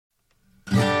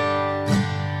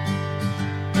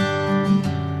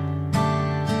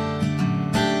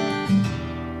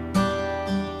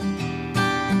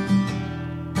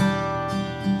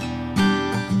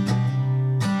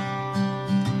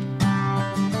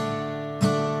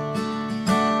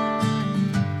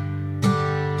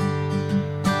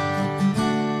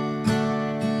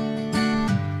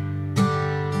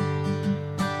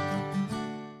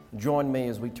join me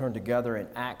as we turn together in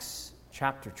Acts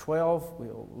chapter 12.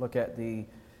 We'll look at the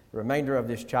remainder of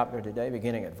this chapter today,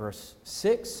 beginning at verse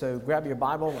 6. So grab your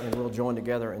Bible and we'll join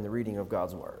together in the reading of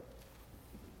God's Word.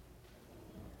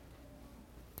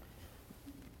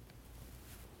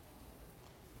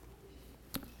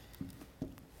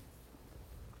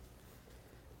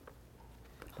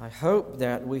 I hope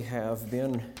that we have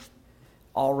been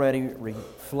already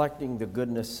reflecting the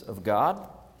goodness of God,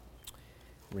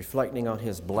 reflecting on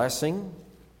His blessing,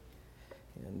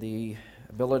 and the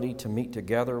ability to meet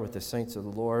together with the saints of the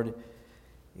Lord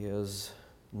is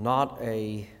not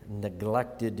a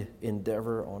neglected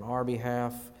endeavor on our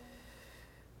behalf.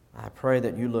 I pray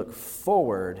that you look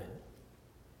forward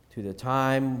to the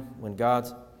time when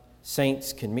God's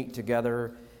saints can meet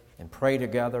together and pray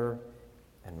together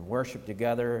and worship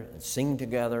together and sing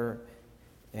together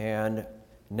and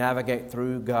navigate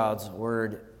through God's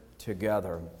Word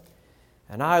together.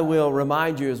 And I will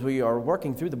remind you as we are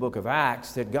working through the book of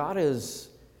Acts that God is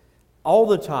all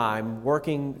the time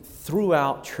working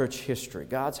throughout church history.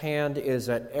 God's hand is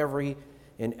in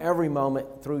every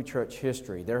moment through church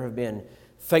history. There have been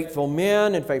faithful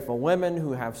men and faithful women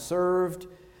who have served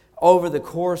over the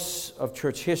course of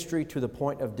church history to the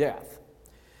point of death.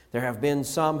 There have been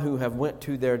some who have went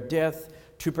to their death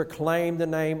to proclaim the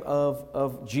name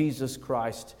of Jesus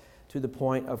Christ to the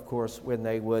point, of course, when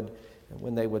they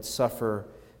would suffer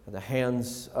at the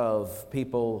hands of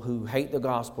people who hate the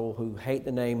gospel, who hate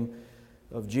the name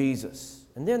of Jesus.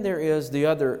 And then there is the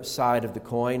other side of the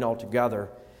coin altogether.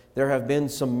 There have been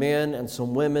some men and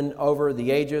some women over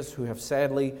the ages who have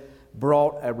sadly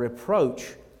brought a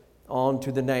reproach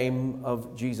onto the name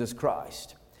of Jesus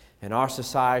Christ. In our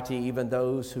society, even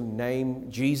those who name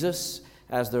Jesus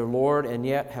as their Lord and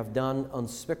yet have done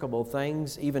unspeakable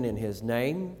things even in His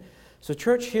name. So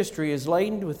church history is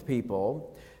laden with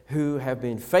people who have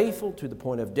been faithful to the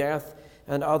point of death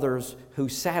and others who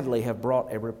sadly have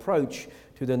brought a reproach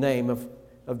to the name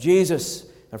of Jesus.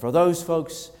 And for those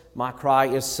folks, my cry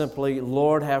is simply,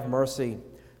 Lord, have mercy.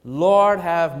 Lord,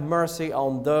 have mercy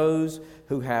on those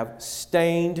who have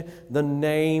stained the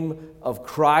name of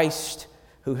Christ,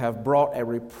 who have brought a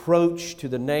reproach to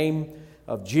the name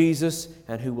of Jesus,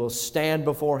 and who will stand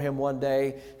before Him one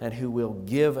day and who will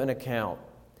give an account.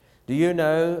 Do you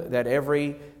know that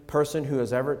every person who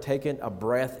has ever taken a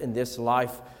breath in this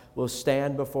life will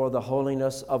stand before the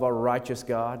holiness of a righteous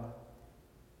God?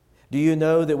 Do you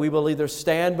know that we will either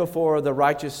stand before the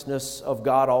righteousness of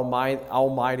God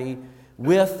Almighty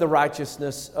with the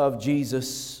righteousness of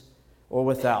Jesus or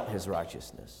without His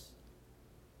righteousness?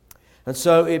 And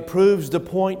so it proves the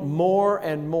point more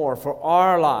and more for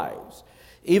our lives.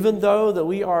 Even though that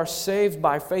we are saved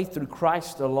by faith through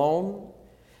Christ alone,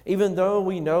 even though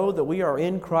we know that we are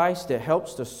in Christ, it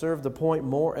helps to serve the point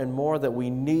more and more that we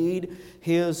need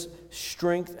His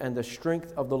strength and the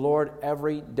strength of the Lord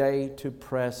every day to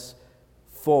press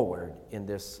forward in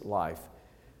this life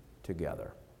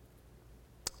together.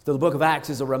 So the book of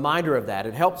Acts is a reminder of that.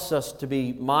 It helps us to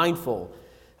be mindful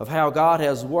of how God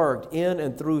has worked in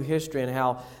and through history and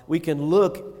how we can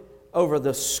look over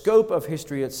the scope of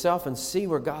history itself and see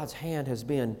where God's hand has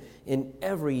been in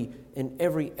every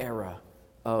era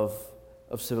of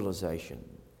civilization.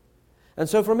 And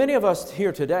so for many of us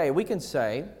here today, we can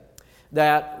say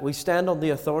that we stand on the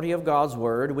authority of God's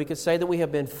Word. We can say that we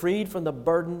have been freed from the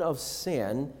burden of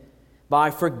sin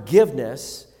by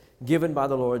forgiveness given by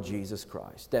the Lord Jesus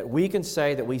Christ. That we can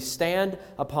say that we stand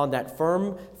upon that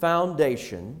firm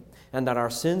foundation and that our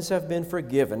sins have been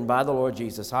forgiven by the Lord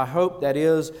Jesus. I hope that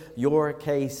is your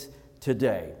case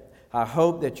today. I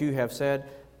hope that you have said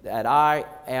that I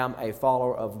am a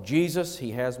follower of Jesus.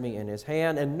 He has me in His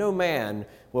hand, and no man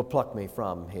will pluck me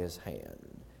from His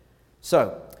hand.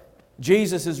 So,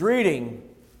 Jesus is reading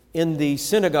in the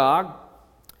synagogue.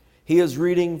 He is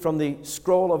reading from the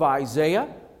scroll of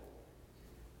Isaiah.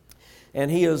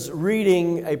 And he is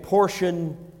reading a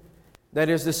portion that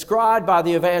is described by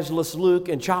the evangelist Luke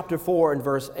in chapter 4 and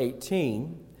verse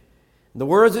 18. The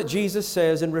words that Jesus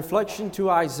says in reflection to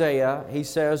Isaiah, He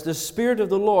says, "The Spirit of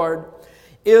the Lord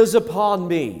is upon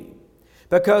me,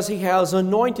 because He has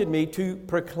anointed me to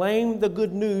proclaim the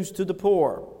good news to the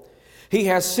poor. He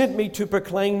has sent me to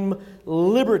proclaim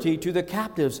liberty to the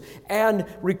captives and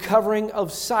recovering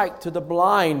of sight to the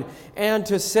blind, and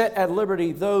to set at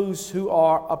liberty those who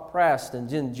are oppressed." And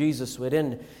then Jesus would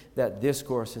end that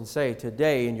discourse and say,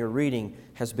 today in your reading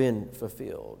has been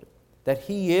fulfilled. That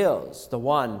He is the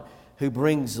one who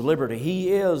brings liberty.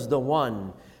 He is the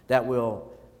one that will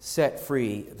set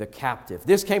free the captive.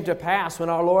 This came to pass when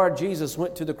our Lord Jesus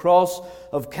went to the cross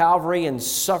of Calvary and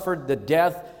suffered the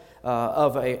death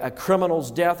of a criminal's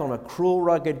death on a cruel,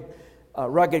 rugged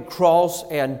rugged cross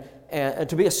and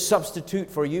to be a substitute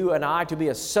for you and I, to be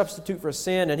a substitute for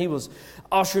sin. And he was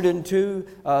ushered into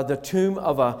the tomb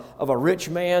of a rich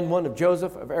man. One of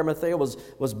Joseph of Arimathea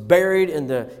was buried in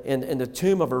the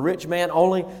tomb of a rich man,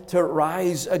 only to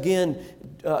rise again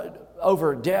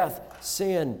over death,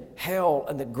 sin, hell,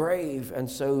 and the grave. And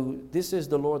so this is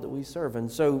the Lord that we serve.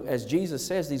 And so as Jesus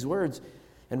says these words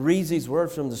and reads these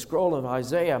words from the scroll of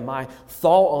Isaiah, my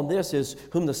thought on this is,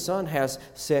 whom the Son has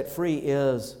set free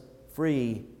is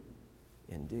free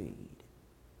indeed.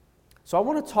 So I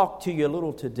want to talk to you a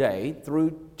little today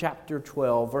through chapter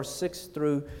 12, verse 6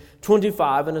 through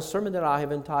 25, in a sermon that I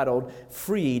have entitled,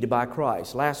 Freed by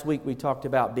Christ. Last week we talked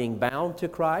about being bound to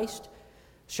Christ,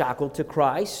 shackled to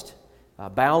Christ,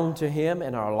 bound to Him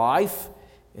in our life,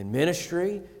 in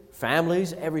ministry,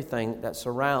 families, everything that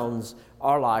surrounds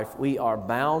our life. We are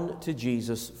bound to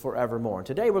Jesus forevermore. And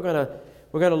today we're going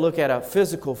to look at a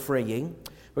physical freeing.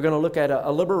 We're going to look at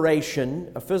a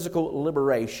liberation, a physical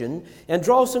liberation, and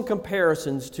draw some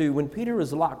comparisons to when Peter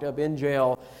was locked up in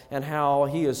jail and how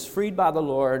he is freed by the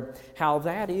Lord, how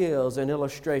that is an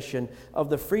illustration of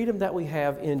the freedom that we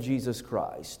have in Jesus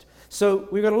Christ. So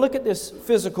we're going to look at this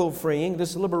physical freeing,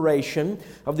 this liberation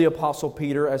of the Apostle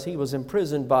Peter as he was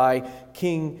imprisoned by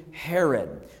King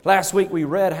Herod. Last week we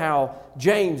read how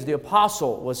James the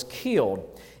Apostle was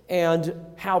killed and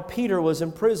how Peter was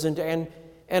imprisoned and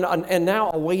now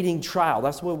awaiting trial.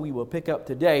 That's what we will pick up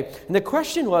today. And the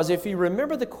question was, if you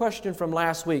remember the question from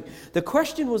last week, the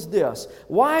question was this: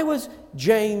 why was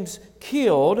James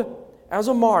killed as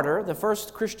a martyr, the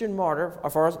first Christian martyr,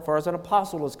 as far as an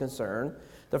apostle is concerned,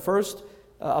 the first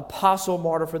apostle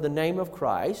martyr for the name of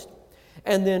Christ,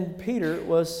 and then Peter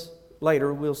was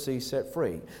later, we'll see, set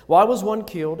free. Why was one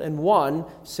killed and one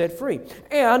set free?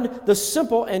 And the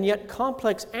simple and yet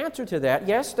complex answer to that,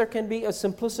 yes, there can be a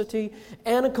simplicity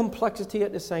and a complexity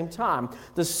at the same time.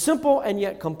 The simple and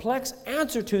yet complex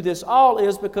answer to this all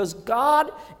is because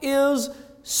God is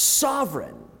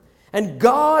sovereign. And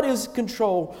God is in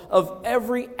control of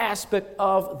every aspect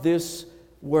of this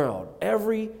world.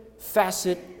 Every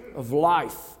facet of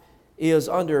life is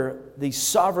under the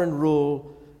sovereign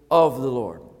rule of the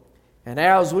Lord. And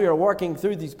as we are working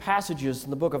through these passages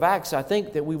in the book of Acts, I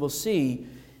think we will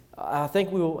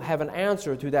have an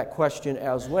answer to that question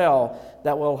as well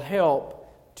that will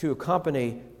help to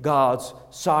accompany God's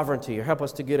sovereignty, or help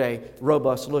us to get a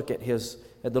robust look at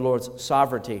the Lord's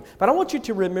sovereignty. But I want you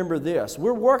to remember this.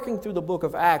 We're working through the book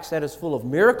of Acts that is full of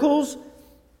miracles.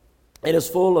 It is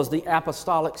full of the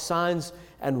apostolic signs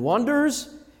and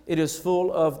wonders. It is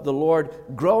full of the Lord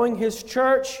growing His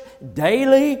church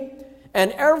daily.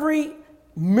 And every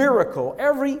miracle,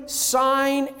 every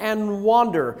sign and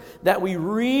wonder that we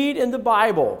read in the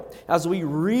Bible, as we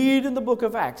read in the book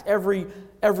of Acts, every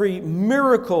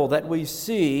miracle that we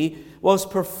see was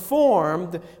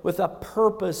performed with a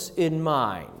purpose in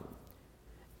mind.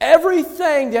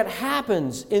 Everything that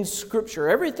happens in Scripture,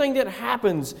 everything that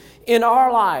happens in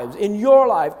our lives, in your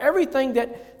life, everything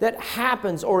that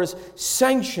happens or is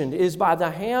sanctioned is by the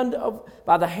hand of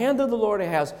the Lord. It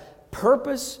has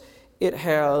purpose, it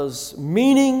has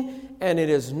meaning, and it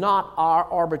is not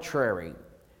arbitrary.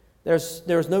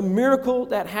 There's no miracle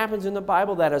that happens in the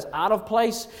Bible that is out of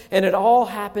place, and it all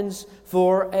happens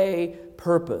for a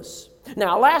purpose.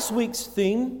 Now, last week's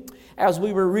theme, as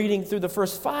we were reading through the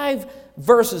first 5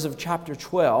 verses of chapter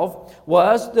 12,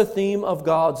 was the theme of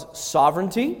God's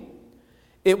sovereignty.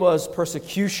 It was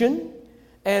persecution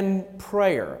and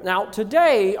prayer. Now,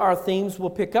 today our themes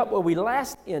will pick up where we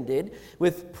last ended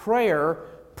with prayer,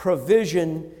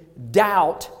 provision,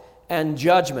 doubt, and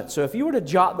judgment. So if you were to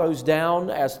jot those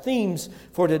down as themes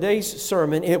for today's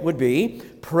sermon, it would be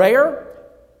prayer,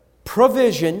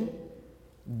 provision,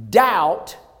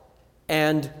 doubt,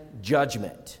 and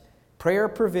judgment. Prayer,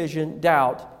 provision,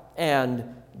 doubt,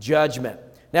 and judgment.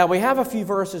 Now, we have a few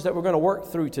verses that we're going to work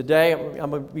through today.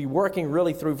 I'm going to be working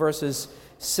really through verses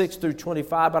 6 through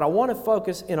 25, but I want to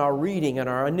focus in our reading, in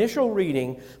our initial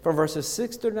reading from verses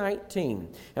 6 through 19.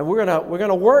 And we're going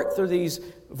to work through these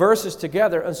verses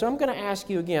together. And so I'm going to ask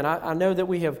you again, I know that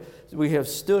we have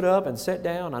stood up and sat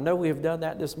down. I know we have done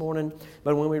that this morning,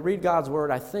 but when we read God's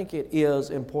Word, I think it is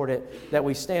important that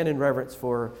we stand in reverence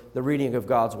for the reading of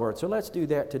God's Word. So let's do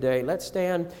that today. Let's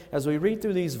stand as we read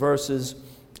through these verses.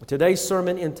 Today's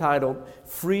sermon entitled,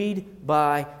 Freed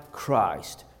by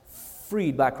Christ.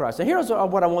 Freed by Christ. And here's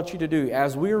what I want you to do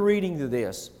as we're reading through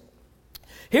this.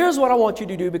 Here's what I want you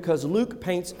to do, because Luke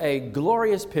paints a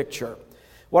glorious picture.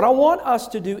 What I want us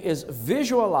to do is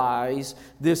visualize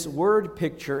this word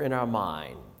picture in our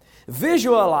mind.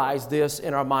 Visualize this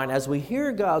in our mind as we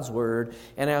hear God's Word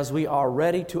and as we are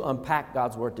ready to unpack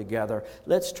God's Word together.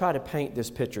 Let's try to paint this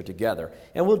picture together.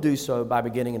 And we'll do so by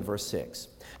beginning in verse 6.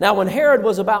 Now, when Herod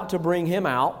was about to bring him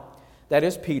out, that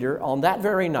is Peter, on that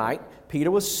very night,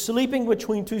 Peter was sleeping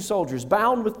between two soldiers,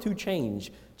 bound with two chains,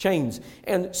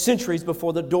 and sentries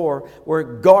before the door were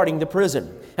guarding the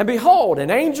prison. And behold,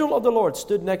 an angel of the Lord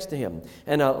stood next to him,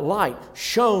 and a light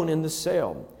shone in the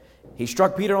cell. He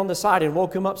struck Peter on the side and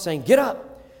woke him up, saying, "Get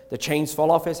up!" The chains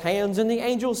fell off his hands, and the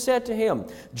angel said to him,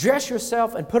 "Dress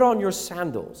yourself and put on your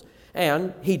sandals."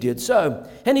 And he did so.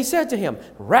 And he said to him,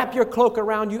 "Wrap your cloak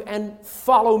around you and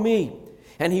follow me."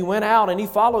 And he went out and he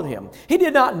followed him. He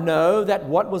did not know that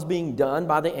what was being done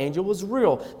by the angel was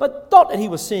real, but thought that he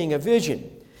was seeing a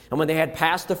vision. And when they had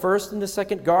passed the first and the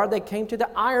second guard, they came to the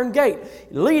iron gate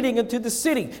leading into the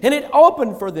city, and it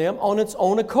opened for them on its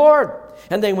own accord.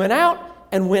 And they went out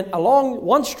and went along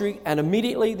one street, and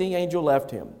immediately the angel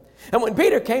left him. And when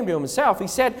Peter came to himself, he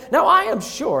said, "Now I am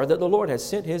sure that the Lord has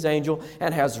sent his angel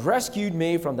and has rescued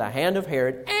me from the hand of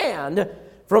Herod and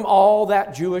from all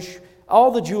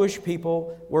the Jewish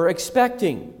people were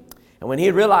expecting." And when he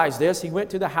had realized this, he went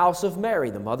to the house of Mary,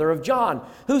 the mother of John,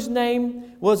 whose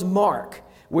name was Mark,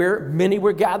 where many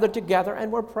were gathered together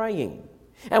and were praying.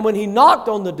 And when he knocked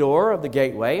on the door of the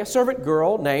gateway, a servant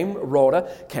girl named Rhoda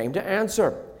came to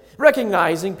answer.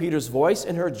 Recognizing Peter's voice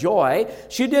in her joy,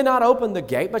 she did not open the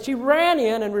gate, but she ran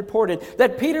in and reported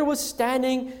that Peter was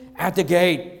standing at the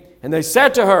gate. And they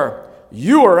said to her,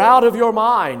 "You are out of your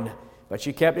mind." But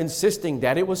she kept insisting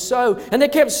that it was so. And they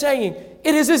kept saying,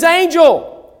 "It is his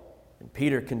angel." And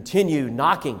Peter continued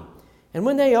knocking. And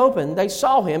when they opened, they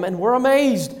saw him and were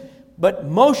amazed. But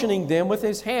motioning them with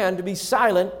his hand to be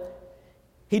silent,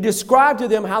 he described to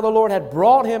them how the Lord had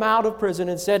brought him out of prison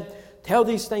and said, "Tell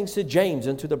these things to James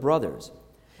and to the brothers."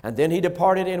 And then he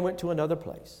departed and went to another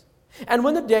place. And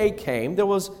when the day came, there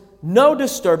was no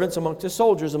disturbance amongst the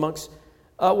soldiers amongst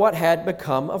what had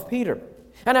become of Peter.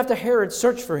 And after Herod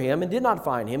searched for him and did not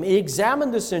find him, he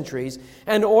examined the sentries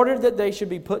and ordered that they should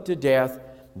be put to death.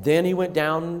 Then he went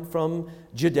down from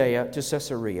Judea to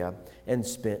Caesarea and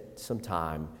spent some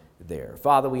time there.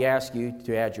 Father, we ask you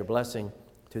to add your blessing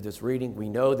to this reading. We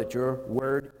know that your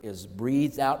word is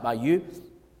breathed out by you.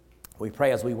 We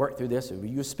pray as we work through this, will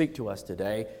you speak to us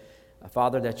today,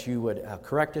 Father, that you would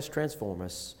correct us, transform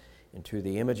us into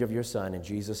the image of your Son. In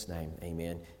Jesus' name,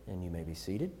 amen. And you may be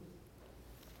seated.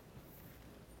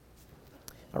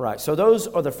 All right, so those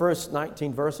are the first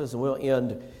 19 verses, and we'll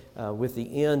end with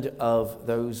the end of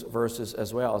those verses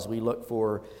as well as we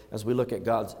look at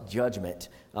God's judgment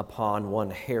upon one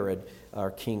Herod,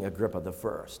 or King Agrippa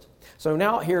I. So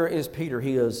now here is Peter.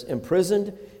 He is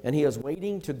imprisoned and he is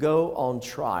waiting to go on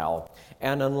trial.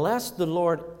 And unless the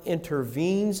Lord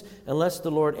intervenes, unless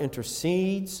the Lord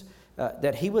intercedes,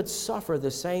 that he would suffer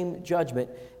the same judgment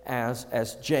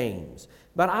as James.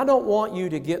 But I don't want you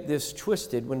to get this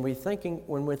twisted when we're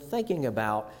thinking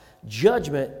about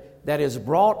judgment that is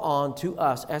brought on to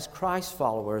us as Christ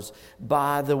followers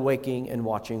by the waking and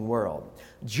watching world.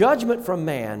 Judgment from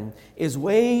man is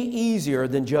way easier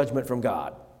than judgment from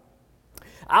God.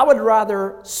 I would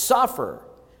rather suffer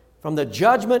from the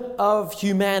judgment of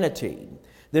humanity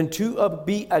than to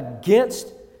be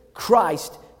against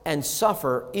Christ and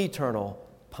suffer eternal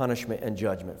punishment and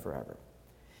judgment forever.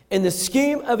 In the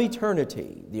scheme of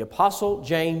eternity, the Apostle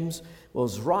James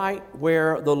was right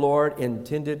where the Lord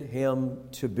intended him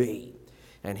to be.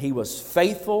 And he was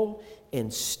faithful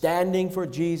in standing for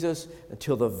Jesus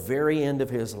until the very end of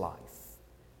his life.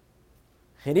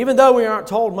 And even though we aren't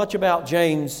told much about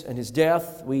James and his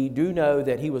death, we do know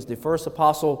that he was the first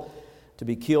apostle to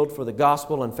be killed for the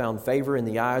gospel and found favor in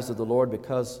the eyes of the Lord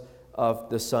because of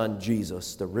the Son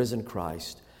Jesus, the risen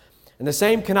Christ. And the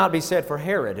same cannot be said for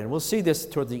Herod. And we'll see this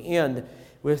toward the end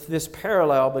with this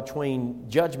parallel between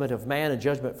judgment of man and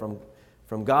judgment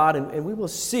from God. And we will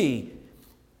see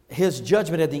his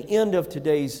judgment at the end of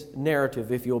today's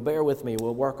narrative. If you'll bear with me,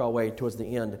 we'll work our way towards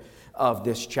the end of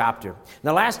this chapter.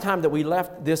 Now, last time that we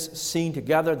left this scene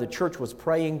together, the church was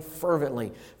praying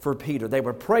fervently for Peter. They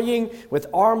were praying with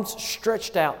arms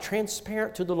stretched out,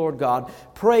 transparent to the Lord God,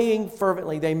 praying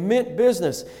fervently. They meant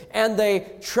business, and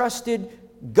they trusted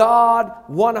God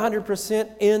 100%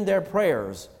 in their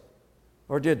prayers.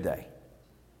 Or did they?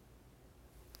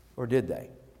 Or did they?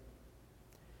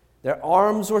 Their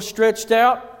arms were stretched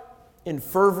out in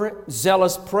fervent,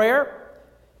 zealous prayer.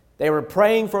 They were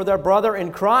praying for their brother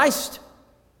in Christ.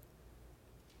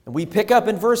 And we pick up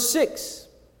in verse 6.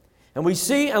 And we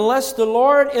see, unless the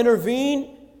Lord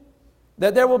intervene,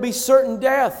 that there will be certain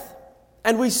death.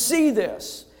 And we see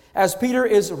this as Peter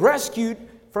is rescued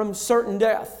from certain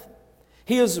death.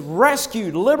 He is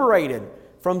rescued, liberated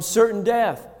from certain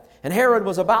death. And Herod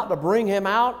was about to bring him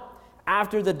out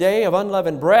after the day of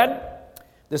unleavened bread,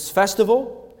 this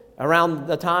festival around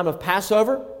the time of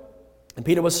Passover. And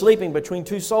Peter was sleeping between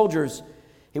two soldiers.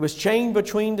 He was chained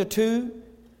between the two,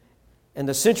 and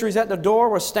the sentries at the door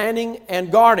were standing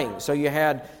and guarding. So you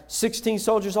had 16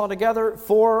 soldiers altogether,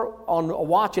 4 on a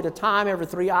watch at a time every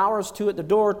 3 hours, 2 at the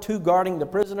door, 2 guarding the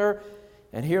prisoner.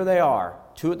 And here they are,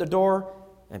 2 at the door,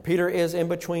 and Peter is in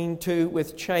between 2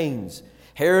 with chains.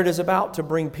 Herod is about to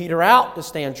bring Peter out to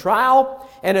stand trial,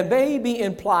 and it may be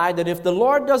implied that if the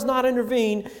Lord does not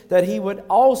intervene, that he would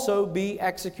also be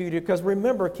executed. Because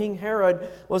remember, King Herod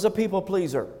was a people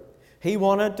pleaser. He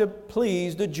wanted to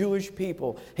please the Jewish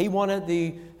people. He wanted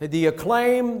the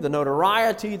acclaim, the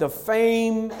notoriety, the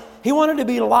fame. He wanted to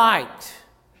be liked.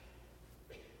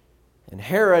 And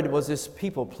Herod was this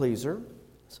people pleaser.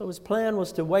 So his plan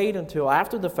was to wait until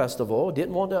after the festival.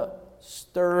 Didn't want to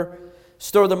stir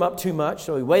them up too much.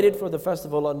 So he waited for the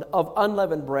festival of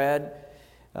unleavened bread,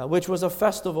 which was a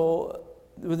festival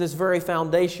with its very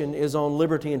foundation is on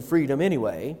liberty and freedom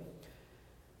anyway.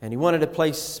 And he wanted to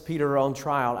place Peter on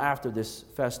trial after this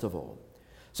festival.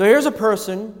 So here's a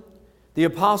person, the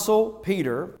Apostle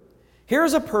Peter.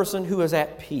 Here's a person who is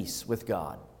at peace with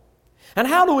God. And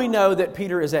how do we know that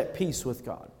Peter is at peace with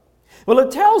God? Well,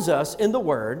 it tells us in the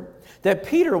Word that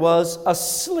Peter was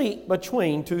asleep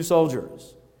between 2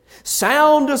 soldiers.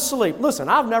 Sound asleep. Listen,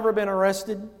 I've never been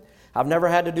arrested. I've never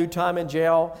had to do time in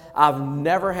jail. I've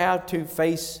never had to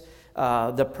face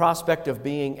the prospect of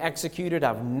being executed.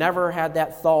 I've never had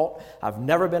that thought. I've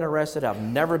never been arrested. I've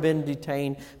never been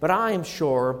detained. But I am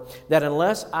sure that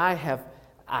unless I have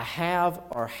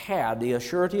or had the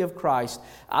assurity of Christ,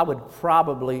 I would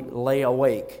probably lay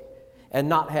awake and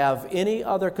not have any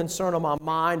other concern on my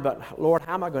mind but, Lord,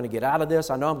 how am I going to get out of this?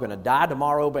 I know I'm going to die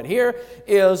tomorrow, but here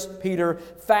is Peter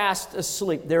fast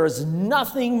asleep. There is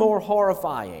nothing more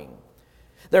horrifying.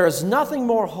 There is nothing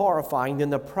more horrifying than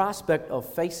the prospect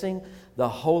of facing the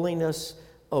holiness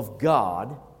of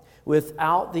God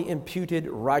without the imputed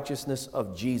righteousness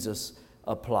of Jesus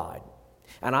applied.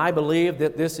 And I believe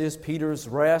that this is Peter's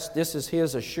rest. This is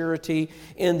his assurity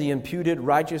in the imputed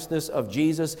righteousness of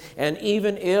Jesus. And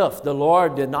even if the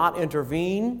Lord did not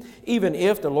intervene, he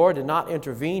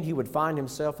would find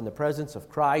himself in the presence of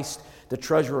Christ, the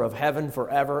treasure of heaven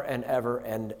forever and ever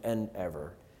and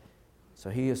ever. So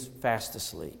he is fast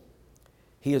asleep.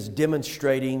 He is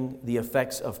demonstrating the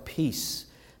effects of peace,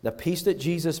 the peace that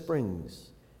Jesus brings,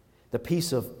 the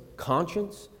peace of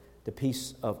conscience, the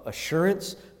peace of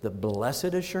assurance, the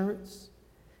blessed assurance.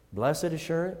 Blessed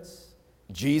assurance.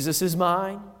 Jesus is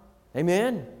mine.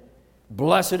 Amen.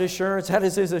 Blessed assurance. That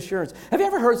is his assurance. Have you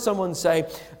ever heard someone say,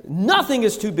 nothing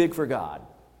is too big for God?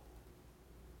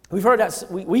 We've heard that.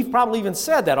 We've probably even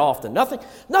said that often.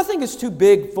 Nothing is too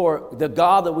big for the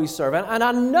God that we serve. And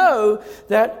I know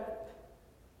that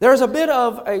there's a bit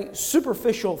of a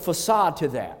superficial facade to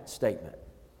that statement.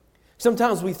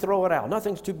 Sometimes we throw it out.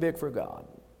 Nothing's too big for God.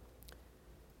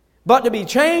 But to be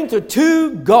chained to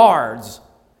 2 guards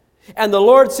and the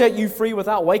Lord set you free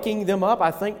without waking them up,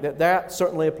 I think that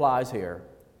certainly applies here.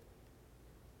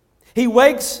 He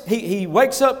wakes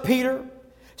up Peter,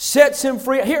 sets him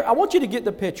free. Here, I want you to get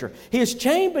the picture. He is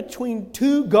chained between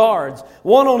 2 guards,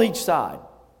 one on each side.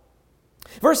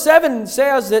 Verse 7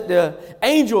 says that the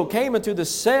angel came into the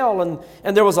cell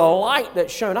and there was a light that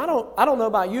shone. I don't know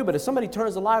about you, but if somebody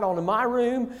turns the light on in my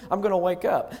room, I'm going to wake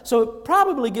up. So it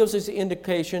probably gives us the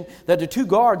indication that the 2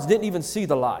 guards didn't even see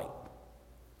the light.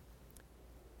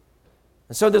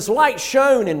 And so this light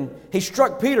shone and he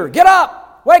struck Peter. Get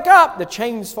up! Wake up! The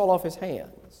chains fall off his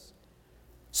hands.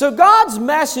 So God's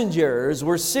messengers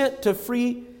were sent to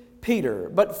free Peter.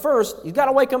 But first, you've got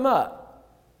to wake him up.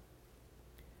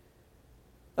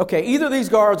 Okay, either these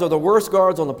guards are the worst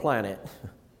guards on the planet,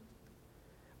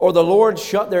 or the Lord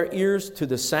shut their ears to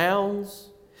the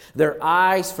sounds, their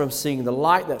eyes from seeing the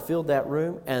light that filled that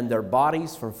room, and their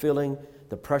bodies from feeling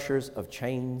the pressures of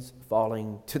chains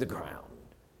falling to the ground.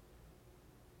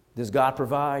 Does God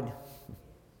provide?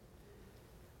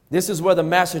 This is where the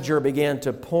messenger began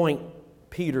to point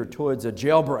Peter towards a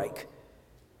jailbreak.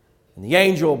 And the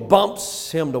angel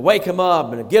bumps him to wake him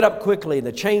up and to get up quickly.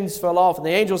 The chains fell off. And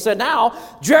the angel said, now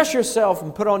dress yourself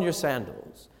and put on your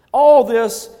sandals. All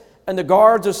this, and the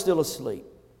guards are still asleep.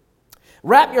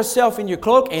 Wrap yourself in your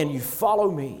cloak and you follow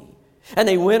me. And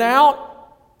they went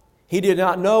out. He did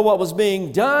not know what was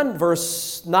being done.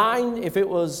 Verse 9, if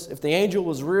the angel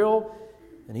was real,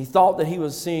 and he thought that he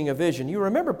was seeing a vision. You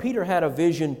remember Peter had a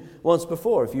vision once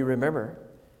before, if you remember.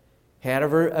 He had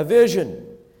a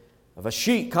vision. of a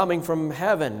sheet coming from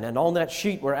heaven, and on that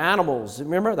sheet were animals.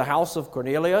 Remember the house of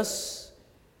Cornelius?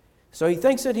 So he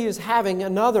thinks that he is having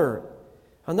another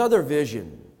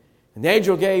vision. And the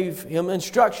angel gave him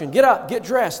instruction, get up, get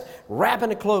dressed, wrap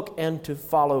in a cloak, and to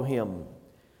follow him.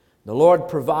 The Lord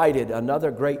provided another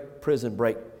great prison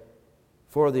break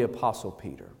for the Apostle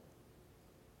Peter.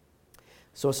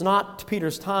 So it's not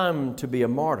Peter's time to be a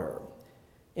martyr.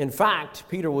 In fact,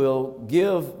 Peter will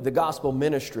give the gospel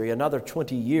ministry another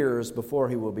 20 years before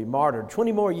he will be martyred.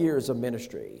 20 more years of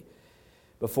ministry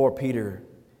before Peter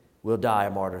will die a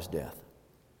martyr's death.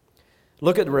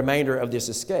 Look at the remainder of this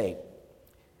escape.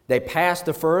 They passed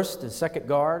the first and second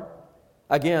guard.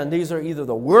 Again, these are either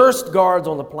the worst guards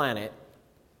on the planet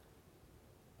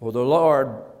or the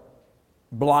Lord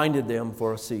blinded them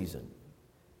for a season.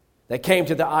 They came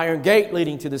to the iron gate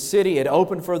leading to the city. It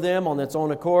opened for them on its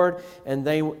own accord, and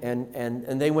they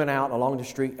went out along the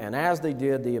street. And as they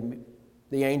did,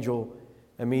 the angel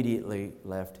immediately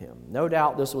left him. No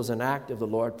doubt this was an act of the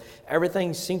Lord.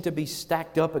 Everything seemed to be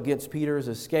stacked up against Peter's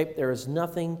escape. There's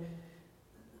nothing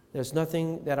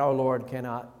that our Lord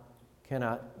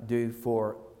cannot do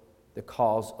for the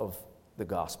cause of the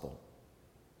gospel.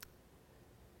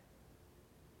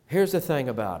 Here's the thing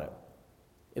about it.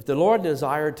 If the Lord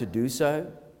desired to do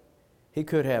so, He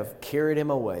could have carried him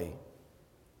away.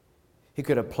 He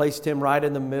could have placed him right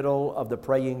in the middle of the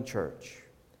praying church.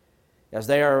 As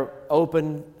they are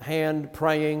open hand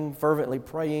praying, fervently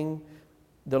praying,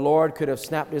 the Lord could have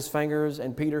snapped His fingers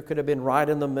and Peter could have been right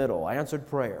in the middle, answered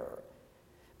prayer.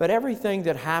 But everything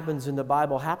that happens in the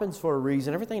Bible happens for a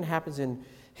reason. Everything that happens in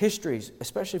history,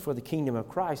 especially for the kingdom of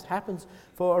Christ, happens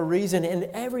for a reason. And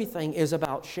everything is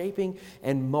about shaping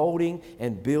and molding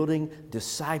and building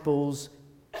disciples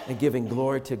and giving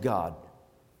glory to God.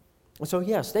 And so,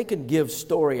 yes, they could give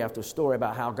story after story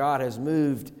about how God has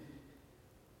moved.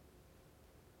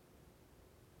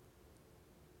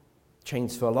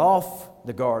 Chains fell off.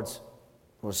 The guards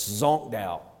were zonked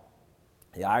out.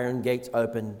 The iron gates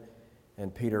open,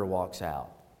 and Peter walks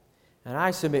out. And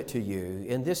I submit to you,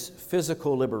 in this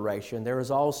physical liberation, there is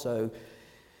also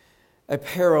a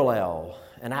parallel,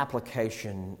 an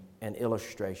application, an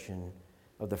illustration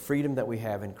of the freedom that we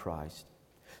have in Christ.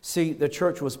 See, the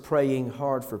church was praying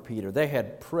hard for Peter. They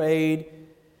had prayed,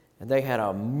 and they had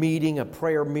a meeting, a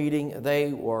prayer meeting.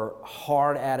 They were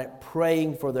hard at it,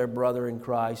 praying for their brother in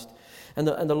Christ. And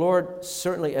the Lord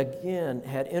certainly, again,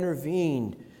 had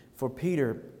intervened for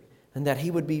Peter, and that he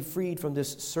would be freed from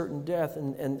this certain death.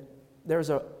 And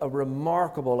there's a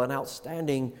remarkable and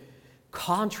outstanding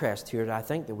contrast here that I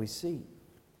think that we see.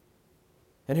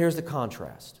 And here's the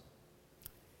contrast.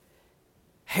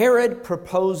 Herod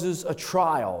proposes a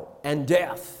trial and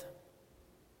death,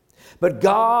 but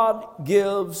God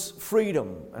gives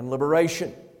freedom and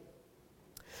liberation.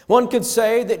 One could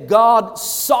say that God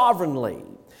sovereignly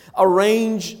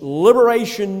arranged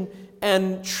liberation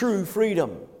and true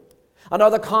freedom.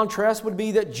 Another contrast would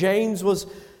be that James was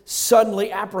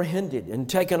suddenly apprehended and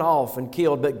taken off and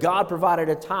killed, but God provided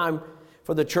a time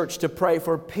for the church to pray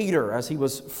for Peter as he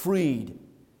was freed.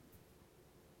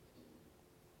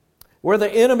 Where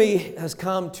the enemy has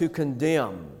come to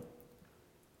condemn,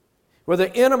 where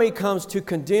the enemy comes to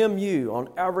condemn you on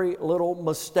every little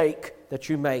mistake that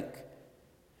you make,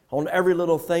 on every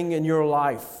little thing in your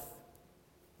life.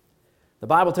 The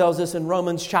Bible tells us in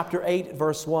Romans chapter 8,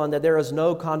 verse 1, that there is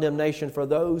no condemnation for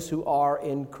those who are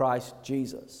in Christ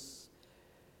Jesus.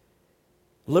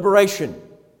 Liberation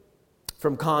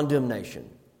from condemnation.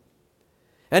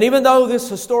 And even though this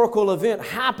historical event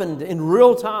happened in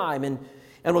real time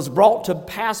and was brought to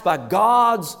pass by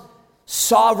God's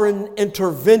sovereign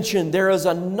intervention, there is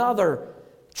another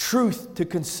truth to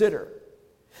consider.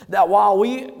 That while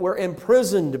we were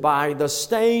imprisoned by the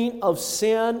stain of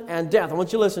sin and death, I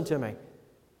want you to listen to me.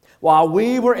 While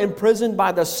we were imprisoned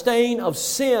by the stain of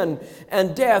sin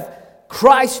and death,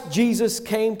 Christ Jesus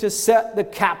came to set the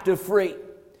captive free.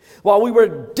 While we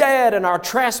were dead in our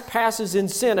trespasses in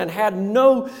sin and had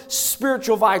no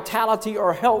spiritual vitality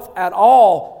or health at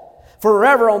all,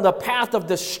 forever on the path of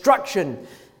destruction,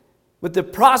 with the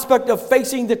prospect of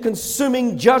facing the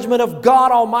consuming judgment of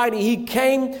God Almighty, He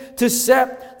came to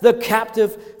set the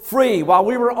captive free. While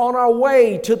we were on our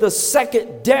way to the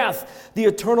second death, the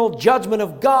eternal judgment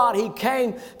of God, He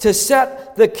came to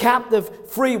set the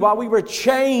captive free. While we were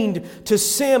chained to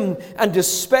sin and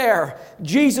despair,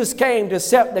 Jesus came to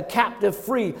set the captive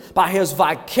free by His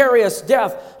vicarious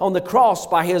death on the cross,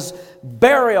 by His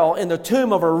burial in the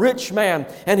tomb of a rich man,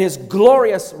 and His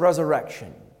glorious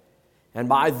resurrection. And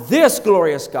by this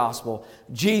glorious gospel,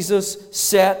 Jesus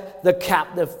set the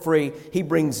captive free. He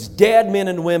brings dead men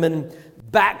and women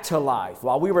back to life.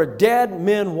 While we were dead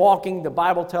men walking, the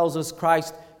Bible tells us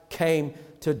Christ came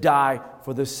to die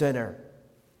for the sinner.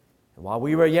 And while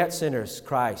we were yet sinners,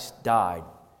 Christ died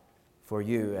for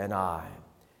you and I.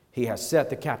 He has set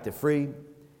the captive free.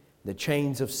 The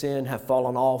chains of sin have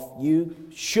fallen off. You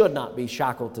should not be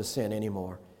shackled to sin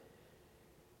anymore.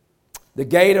 The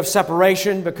gate of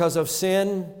separation because of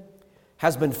sin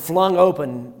has been flung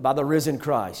open by the risen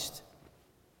Christ.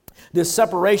 This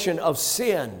separation of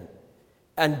sin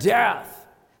and death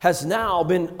has now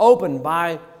been opened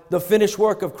by the finished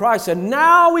work of Christ. And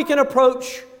now we can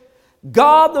approach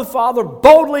God the Father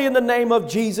boldly in the name of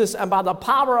Jesus, and by the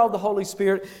power of the Holy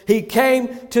Spirit, He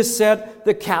came to set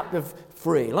the captive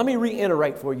free. Let me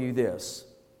reiterate for you this.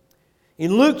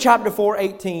 In Luke chapter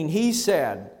 4:18, He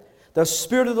said, "The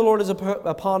Spirit of the Lord is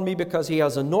upon me because He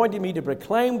has anointed me to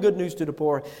proclaim good news to the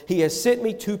poor. He has sent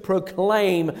me to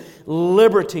proclaim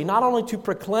liberty." Not only to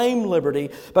proclaim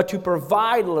liberty, but to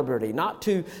provide liberty. Not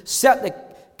to set the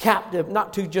captive,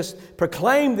 not to just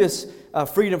proclaim this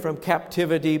freedom from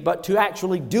captivity, but to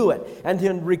actually do it and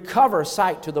then recover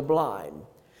sight to the blind.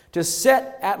 To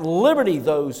set at liberty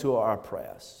those who are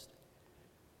oppressed.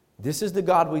 This is the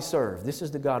God we serve. This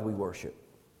is the God we worship.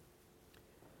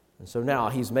 And so now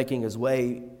He's making His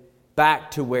way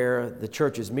back to where the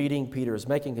church is meeting. Peter is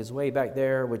making his way back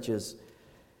there, which is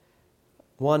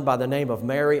one by the name of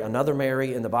Mary, another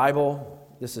Mary in the Bible.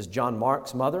 This is John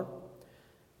Mark's mother.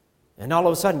 And all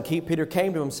of a sudden, Peter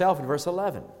came to himself in verse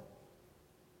 11.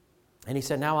 And he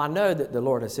said, "Now I know that the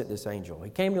Lord has sent this angel."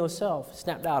 He came to himself,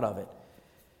 snapped out of it.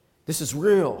 This is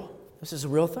real. This is a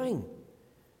real thing.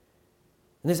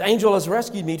 And this angel has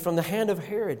rescued me from the hand of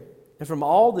Herod and from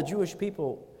all the Jewish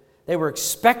people. They were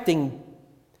expecting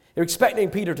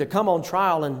Peter to come on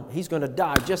trial, and he's going to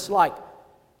die just like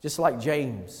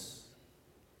James.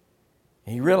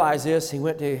 And he realized this. He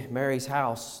went to Mary's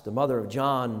house, the mother of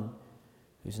John,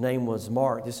 whose name was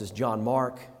Mark. This is John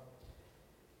Mark,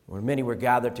 where many were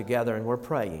gathered together and were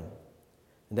praying.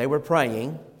 And they were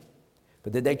praying,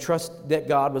 but did they trust that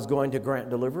God was going to grant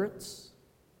deliverance?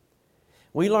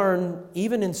 We learn,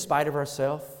 even in spite of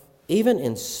ourselves,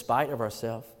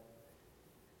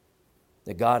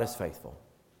 that God is faithful.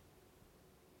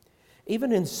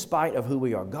 Even in spite of who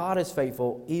we are, God is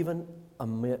faithful even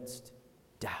amidst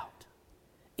doubt.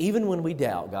 Even when we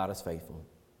doubt, God is faithful.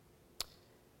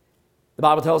 The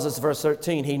Bible tells us in verse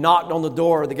 13, He knocked on the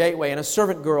door of the gateway, and a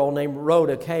servant girl named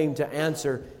Rhoda came to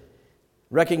answer.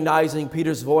 Recognizing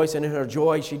Peter's voice, and in her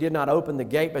joy, she did not open the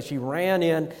gate, but she ran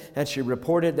in and she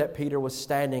reported that Peter was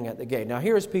standing at the gate. Now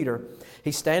here's Peter.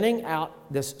 He's standing out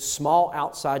this small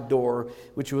outside door,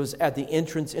 which was at the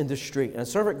entrance in the street. And a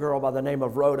servant girl by the name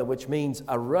of Rhoda, which means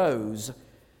a rose,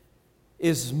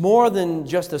 is more than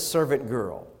just a servant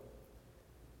girl.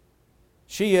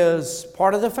 She is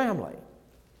part of the family.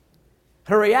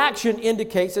 Her reaction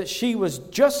indicates that she was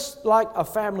just like a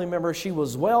family member. She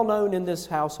was well known in this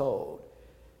household.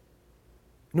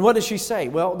 And what does she say?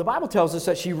 Well, the Bible tells us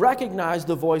that she recognized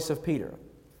the voice of Peter.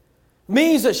 It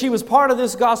means that she was part of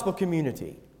this gospel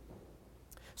community.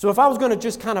 So if I was going to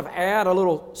just kind of add a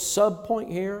little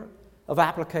sub-point here of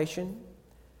application,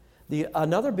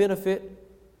 another benefit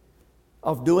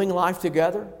of doing life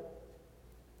together,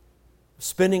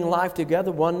 spending life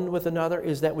together one with another,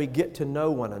 is that we get to know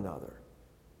one another.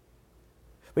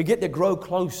 We get to grow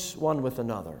close one with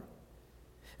another.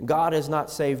 God has not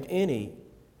saved any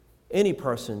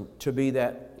person to be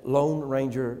that lone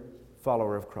ranger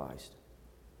follower of Christ.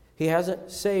 He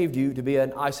hasn't saved you to be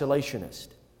an isolationist.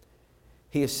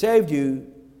 He has saved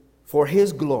you for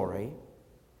His glory,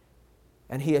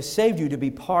 and He has saved you to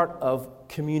be part of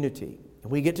community.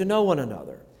 And we get to know one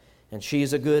another. And she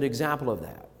is a good example of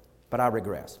that. But I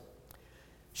regress.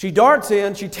 She darts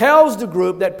in, she tells the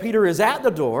group that Peter is at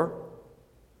the door,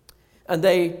 and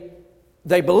they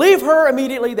believe her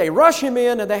immediately, they rush him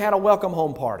in, and they had a welcome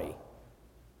home party.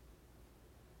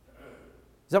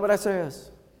 Is that what that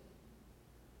says?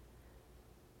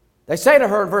 They say to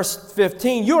her in verse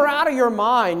 15, "You're out of your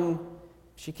mind."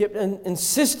 She kept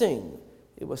insisting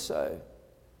it was so.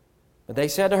 But they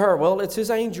said to her, "Well, it's His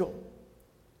angel.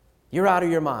 You're out of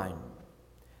your mind."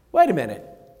 Wait a minute.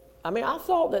 I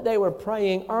thought that they were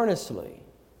praying earnestly.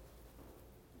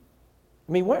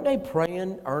 Weren't they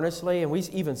praying earnestly? And we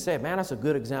even said, man, that's a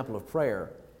good example of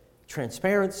prayer.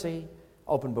 Transparency,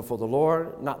 open before the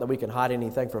Lord. Not that we can hide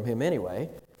anything from Him anyway.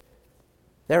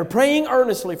 They were praying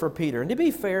earnestly for Peter. And to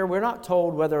be fair, we're not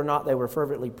told whether or not they were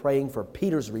fervently praying for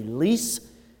Peter's release.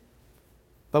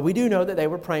 But we do know that they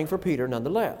were praying for Peter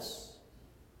nonetheless.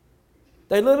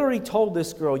 They literally told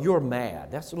this girl, "You're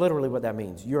mad." That's literally what that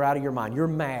means. You're out of your mind. You're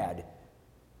mad.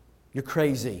 You're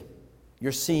crazy.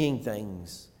 You're seeing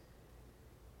things.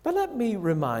 But let me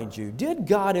remind you, did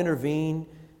God intervene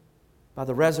by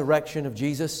the resurrection of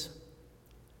Jesus?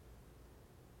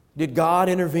 Did God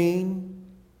intervene?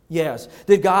 Yes.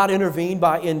 Did God intervene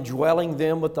by indwelling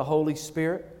them with the Holy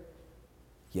Spirit?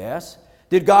 Yes.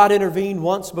 Did God intervene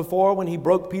once before when He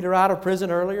broke Peter out of prison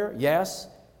earlier? Yes.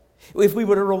 If we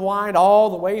were to rewind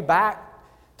all the way back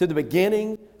to the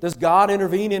beginning, does God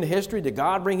intervene in history? Did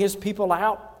God bring His people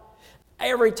out?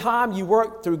 Every time you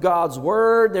work through God's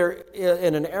Word,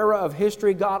 in an era of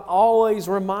history, God always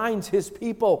reminds His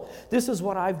people, this is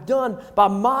what I've done. By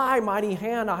my mighty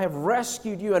hand, I have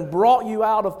rescued you and brought you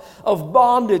out of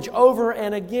bondage over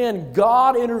and again.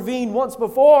 God intervened once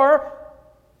before.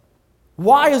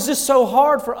 Why is this so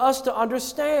hard for us to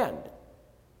understand?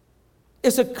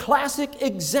 It's a classic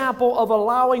example of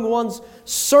allowing one's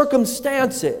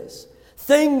circumstances,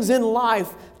 things in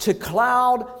life, to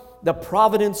cloud the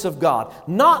providence of God.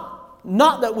 Not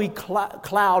that we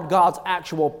cloud God's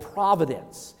actual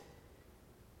providence,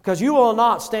 because you will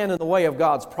not stand in the way of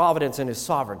God's providence and His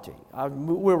sovereignty. I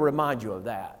will remind you of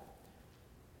that.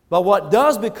 But what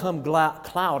does become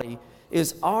cloudy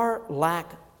is our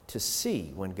lack to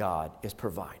see when God is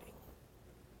providing.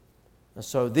 And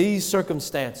so these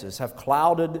circumstances have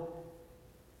clouded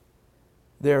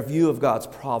their view of God's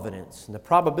providence. And the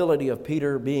probability of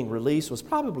Peter being released was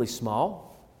probably small.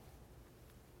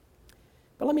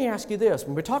 But let me ask you this.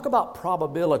 When we talk about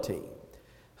probability,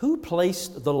 who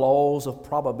placed the laws of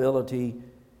probability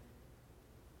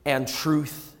and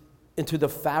truth into the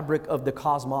fabric of the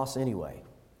cosmos anyway?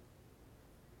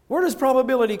 Where does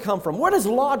probability come from? Where does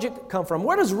logic come from?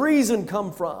 Where does reason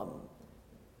come from?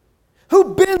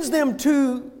 Who bends them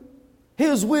to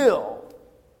His will?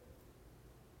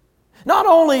 Not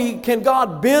only can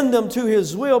God bend them to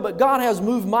His will, but God has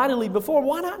moved mightily before.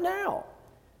 Why not now?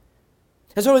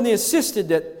 And so when they insisted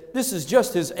that this is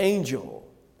just His angel,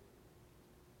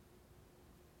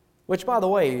 which, by the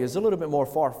way, is a little bit more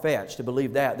far-fetched to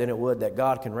believe that than it would that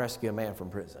God can rescue a man from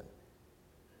prison.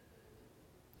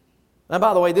 And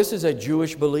by the way, this is a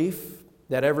Jewish belief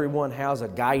that everyone has a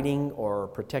guiding or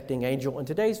protecting angel. In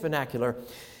today's vernacular,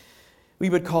 we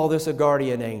would call this a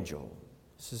guardian angel.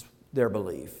 This is their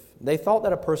belief. They thought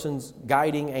that a person's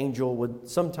guiding angel would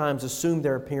sometimes assume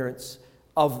their appearance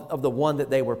of the one that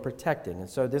they were protecting. And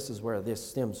so this is where this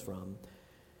stems from.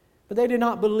 But they did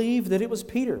not believe that it was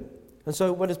Peter. And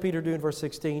so what does Peter do in verse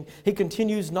 16? He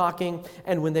continues knocking,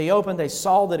 and when they opened, they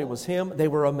saw that it was him. They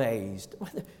were amazed.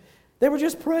 They were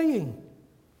just praying.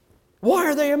 Why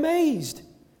are they amazed?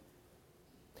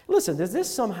 Listen, does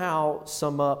this somehow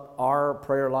sum up our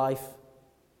prayer life?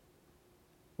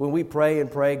 When we pray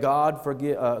and pray,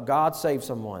 God save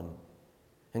someone.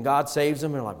 And God saves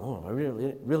them, and we're like, oh, I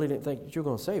really didn't think that you were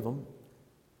going to save them.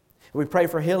 We pray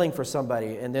for healing for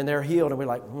somebody, and then they're healed, and we're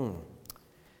like,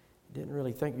 didn't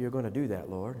really think you were going to do that,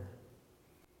 Lord.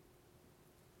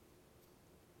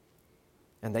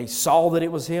 And they saw that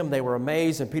it was him. They were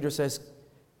amazed, and Peter says,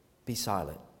 be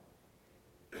silent.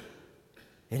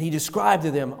 And he described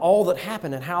to them all that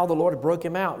happened and how the Lord had broke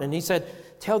him out. And he said,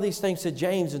 tell these things to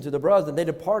James and to the brothers. And they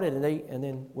departed, and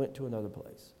then went to another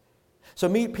place. So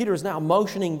Peter is now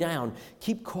motioning down,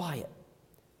 keep quiet.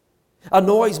 A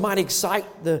noise might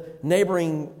excite the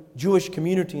neighboring Jewish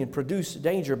community and produce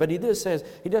danger. But he does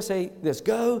say this,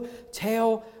 go,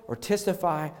 tell, or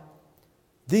testify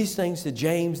these things to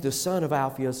James, the son of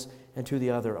Alphaeus, and to the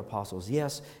other apostles.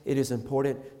 Yes, it is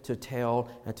important to tell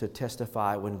and to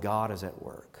testify when God is at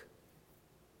work.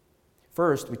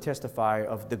 First, we testify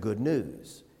of the good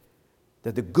news.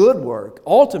 That the good work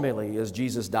ultimately is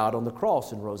Jesus died on the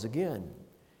cross and rose again.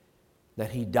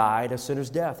 That He died a sinner's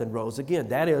death and rose again.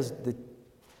 That is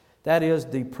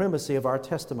the primacy of our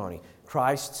testimony.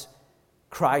 Christ's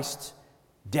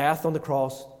death on the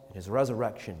cross and His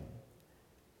resurrection.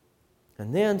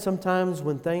 And then sometimes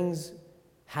when things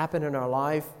happen in our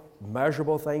life,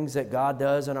 measurable things that God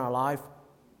does in our life,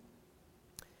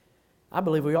 I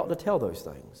believe we ought to tell those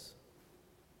things.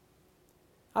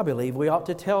 I believe we ought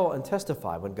to tell and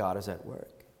testify when God is at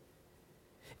work.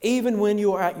 Even when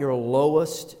you are at your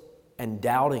lowest and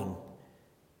doubting,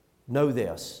 know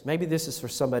this. Maybe this is for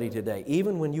somebody today.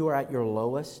 Even when you are at your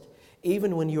lowest,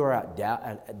 even when you are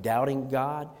at doubting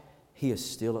God, He is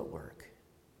still at work.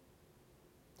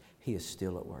 He is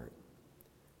still at work.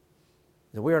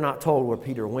 Now, we are not told where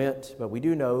Peter went, but we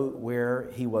do know where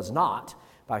he was not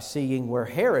by seeing where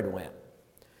Herod went.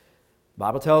 The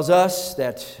Bible tells us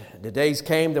that the days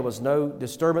came, there was no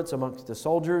disturbance amongst the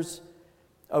soldiers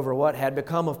over what had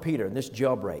become of Peter in this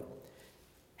jailbreak.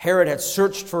 Herod had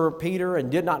searched for Peter and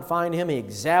did not find him. He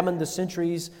examined the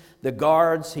sentries, the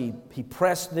guards. He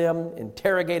pressed them,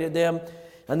 interrogated them,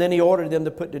 and then he ordered them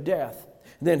to put to death.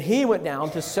 Then he went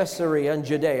down to Caesarea in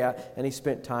Judea, and he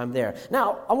spent time there.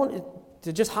 Now, I want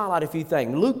to just highlight a few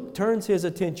things. Luke turns his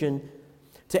attention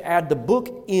to add the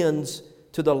bookends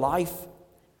to the life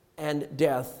and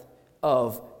death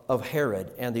of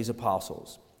Herod and these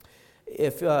apostles.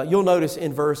 If you'll notice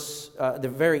in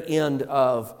the very end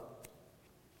of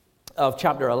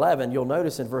chapter 11, you'll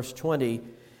notice in verse 20,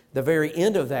 the very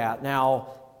end of that. Now,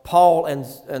 Paul and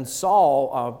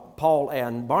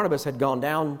Barnabas had gone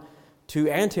down to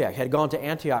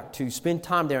Antioch, to spend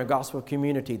time there in gospel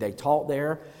community. They taught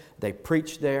there, they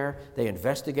preached there, they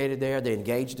investigated there, they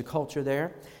engaged the culture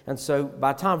there. And so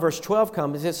by the time verse 12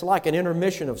 comes, it's like an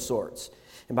intermission of sorts.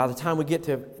 And by the time we get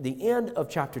to the end of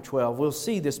chapter 12, we'll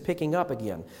see this picking up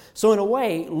again. So in a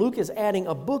way, Luke is adding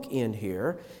a bookend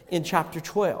here in chapter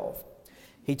 12.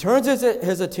 He turns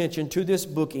his attention to this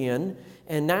bookend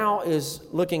and now is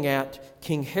looking at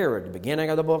King Herod, the beginning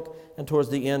of the book and towards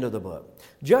the end of the book.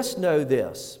 Just know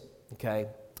this, okay?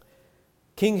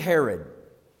 King Herod,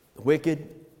 wicked,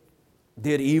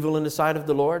 did evil in the sight of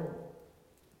the Lord. I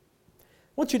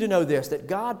want you to know this, that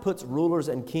God puts rulers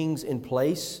and kings in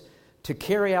place to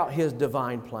carry out His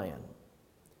divine plan.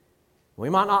 We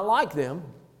might not like them.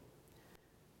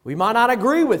 We might not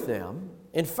agree with them.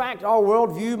 In fact, our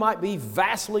worldview might be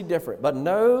vastly different. But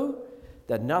know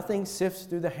that nothing sifts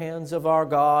through the hands of our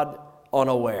God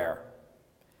unaware.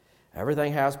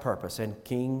 Everything has purpose, and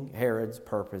King Herod's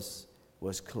purpose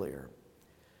was clear.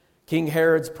 King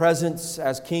Herod's presence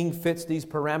as king fits these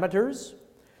parameters.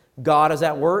 God is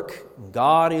at work.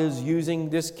 God is using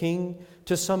this king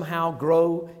to somehow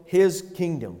grow His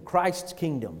kingdom, Christ's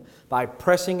kingdom, by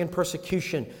pressing and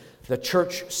persecution. The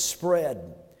church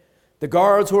spread. The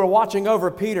guards who were watching over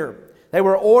Peter, they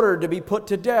were ordered to be put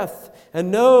to death.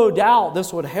 And no doubt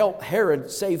this would help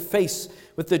Herod save face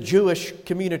with the Jewish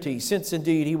community, since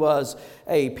indeed he was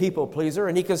a people pleaser,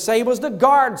 and he could say it was the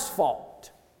guards'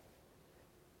 fault.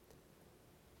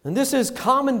 And this is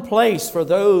commonplace for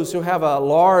those who have a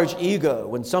large ego.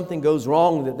 When something goes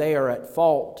wrong, that they are at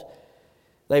fault.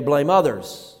 They blame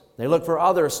others. They look for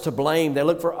others to blame. They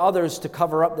look for others to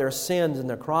cover up their sins and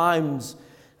their crimes.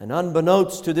 And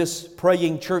unbeknownst to this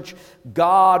praying church,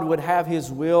 God would have His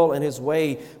will and His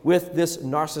way with this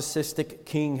narcissistic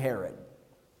King Herod.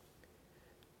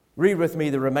 Read with me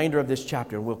the remainder of this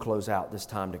chapter, and we'll close out this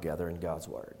time together in God's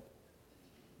Word.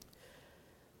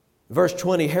 Verse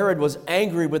 20, Herod was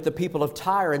angry with the people of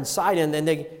Tyre and Sidon, and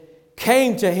they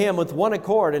came to him with one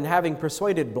accord, and having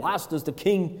persuaded Blastus, the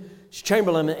king's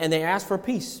chamberlain, and they asked for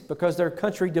peace because their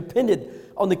country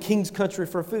depended on the king's country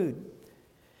for food.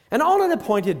 And on an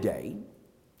appointed day,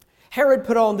 Herod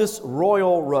put on this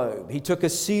royal robe. He took a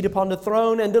seat upon the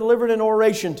throne and delivered an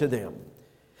oration to them.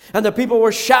 And the people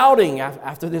were shouting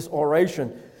after this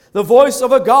oration, "The voice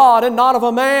of a God and not of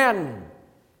a man."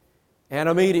 And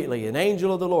immediately an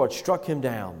angel of the Lord struck him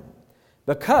down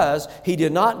because he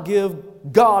did not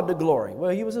give God the glory.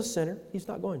 Well, he was a sinner. He's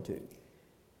not going to.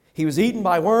 He was eaten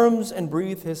by worms and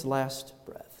breathed his last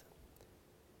breath.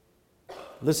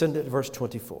 Listen to verse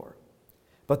 24.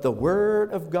 But the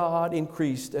word of God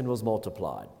increased and was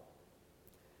multiplied.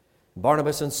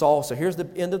 Barnabas and Saul, so here's the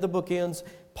end of the bookends.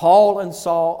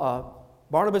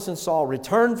 Barnabas and Saul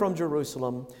returned from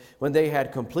Jerusalem when they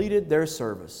had completed their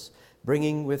service,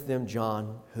 bringing with them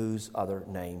John, whose other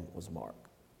name was Mark.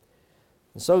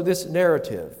 And so this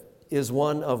narrative is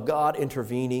one of God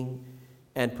intervening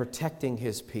and protecting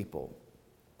His people,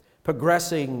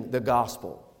 progressing the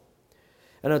gospel.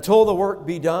 And until the work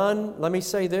be done, let me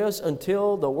say this,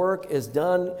 until the work is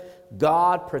done,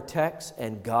 God protects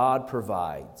and God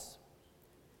provides.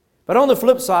 But on the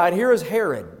flip side, here is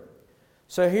Herod.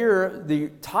 So here, the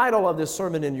title of this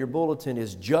sermon in your bulletin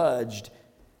is Judged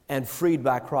and Freed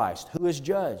by Christ. Who is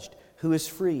judged? Who is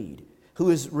freed? Who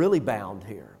is really bound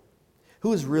here?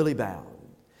 Who is really bound?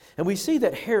 And we see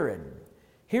that Herod,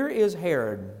 here is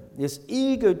Herod, this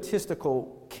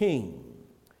egotistical king.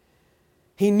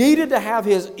 He needed to have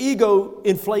his ego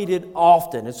inflated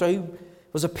often, and so he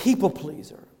was a people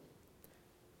pleaser.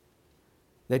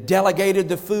 They delegated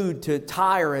the food to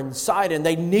Tyre and Sidon.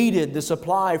 They needed the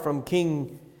supply from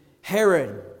King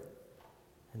Herod.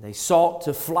 And they sought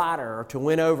to flatter or to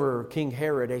win over King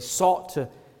Herod. They sought to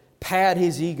pad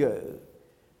his ego.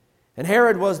 And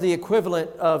Herod was the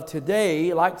equivalent of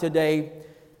today, like today,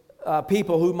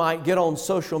 people who might get on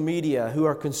social media who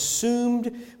are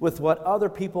consumed with what other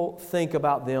people think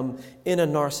about them in a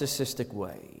narcissistic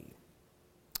way.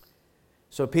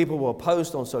 So people will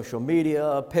post on social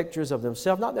media pictures of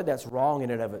themselves. Not that that's wrong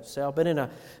in and of itself, but in a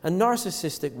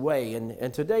narcissistic way.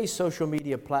 And today's social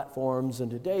media platforms and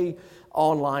today's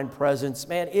online presence,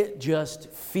 man, it just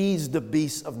feeds the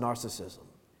beast of narcissism.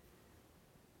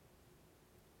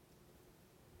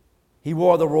 He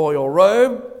wore the royal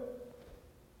robe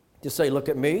to say, look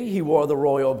at me. He wore the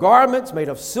royal garments made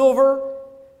of silver.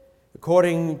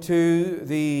 According to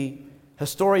the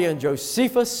historian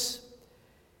Josephus,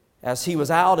 as he was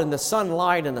out in the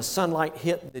sunlight and the sunlight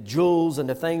hit the jewels and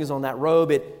the things on that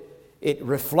robe, it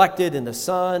reflected in the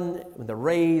sun when the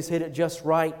rays hit it just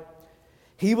right.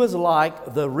 He was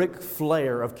like the Ric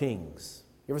Flair of kings.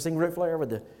 You ever seen Ric Flair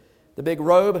with the big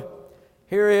robe?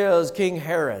 Here is King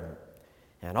Herod.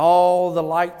 And all the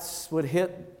lights would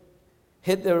hit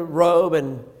the robe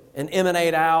and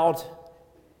emanate out.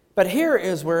 But here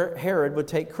is where Herod would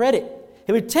take credit.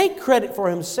 He would take credit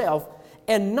for himself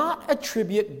and not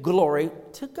attribute glory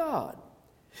to God.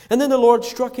 And then the Lord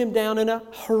struck him down in a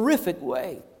horrific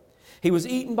way. He was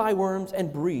eaten by worms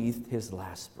and breathed his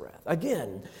last breath.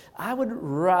 Again, I would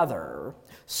rather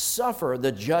suffer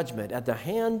the judgment at the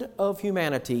hand of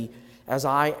humanity as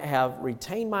I have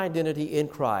retained my identity in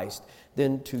Christ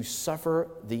than to suffer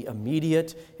the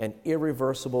immediate and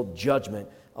irreversible judgment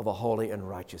of a holy and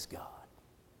righteous God.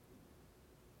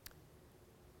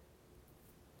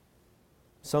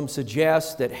 Some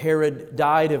suggest that Herod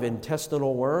died of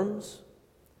intestinal worms.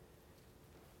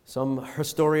 Some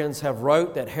historians have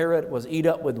wrote that Herod was eat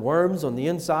up with worms on the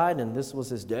inside and this was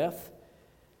his death.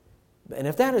 And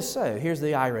if that is so, here's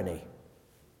the irony.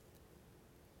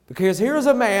 Because here's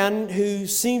a man who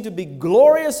seemed to be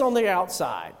glorious on the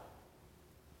outside.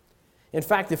 In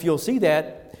fact, if you'll see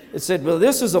that, it said, well,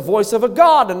 this is the voice of a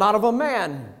God and not of a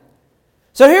man.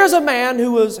 So here's a man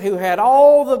who had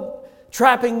all the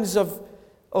trappings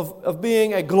of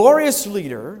being a glorious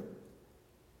leader,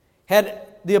 had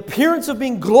the appearance of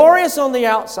being glorious on the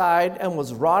outside, and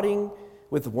was rotting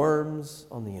with worms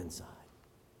on the inside.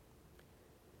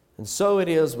 And so it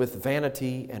is with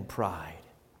vanity and pride.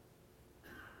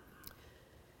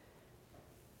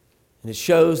 And it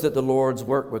shows that the Lord's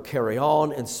work will carry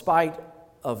on in spite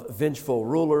of vengeful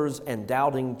rulers and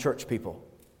doubting church people.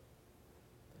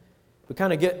 We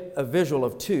kind of get a visual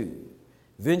of two.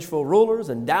 Vengeful rulers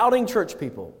and doubting church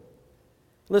people.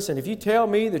 Listen, if you tell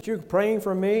me that you're praying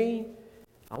for me,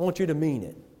 I want you to mean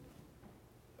it.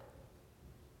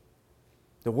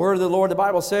 The word of the Lord, the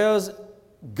Bible says,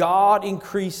 God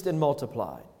increased and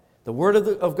multiplied. The word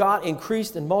of God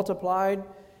increased and multiplied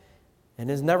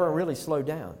and has never really slowed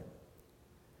down.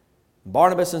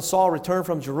 Barnabas and Saul returned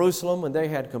from Jerusalem when they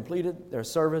had completed their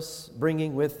service,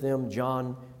 bringing with them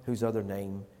John, whose other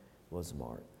name was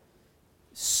Mark.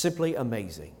 Simply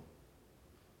amazing.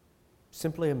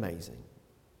 Simply amazing.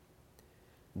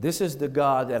 This is the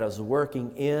God that is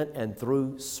working in and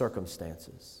through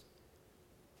circumstances.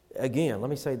 Again, let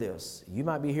me say this. You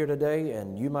might be here today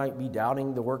and you might be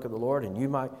doubting the work of the Lord and you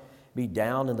might be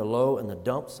down in the low and the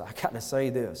dumps. I got to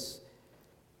say this.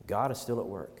 God is still at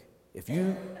work. If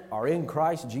you are in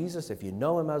Christ Jesus, if you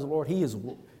know Him as Lord, He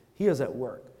is at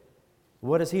work.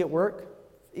 What is He at work?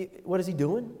 What is He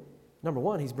doing? Number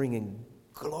one, He's bringing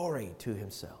glory to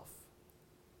Himself.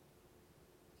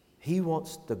 He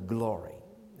wants the glory.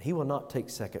 He will not take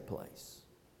second place.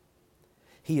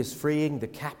 He is freeing the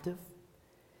captive.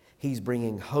 He's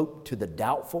bringing hope to the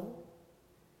doubtful.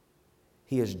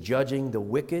 He is judging the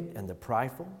wicked and the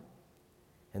prideful.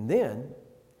 And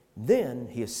then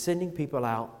He is sending people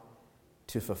out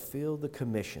to fulfill the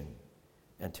commission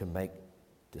and to make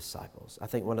disciples. I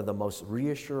think one of the most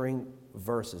reassuring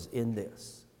verses in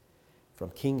this, from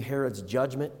King Herod's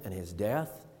judgment and his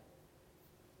death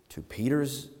to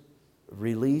Peter's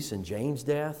release and James'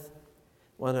 death,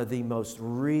 one of the most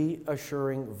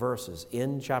reassuring verses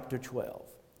in chapter 12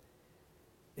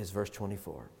 is verse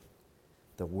 24.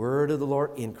 The word of the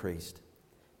Lord increased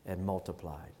and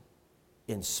multiplied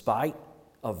in spite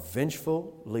of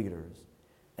vengeful leaders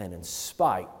and in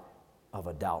spite of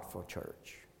a doubtful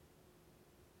church.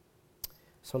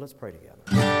 So let's pray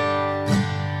together.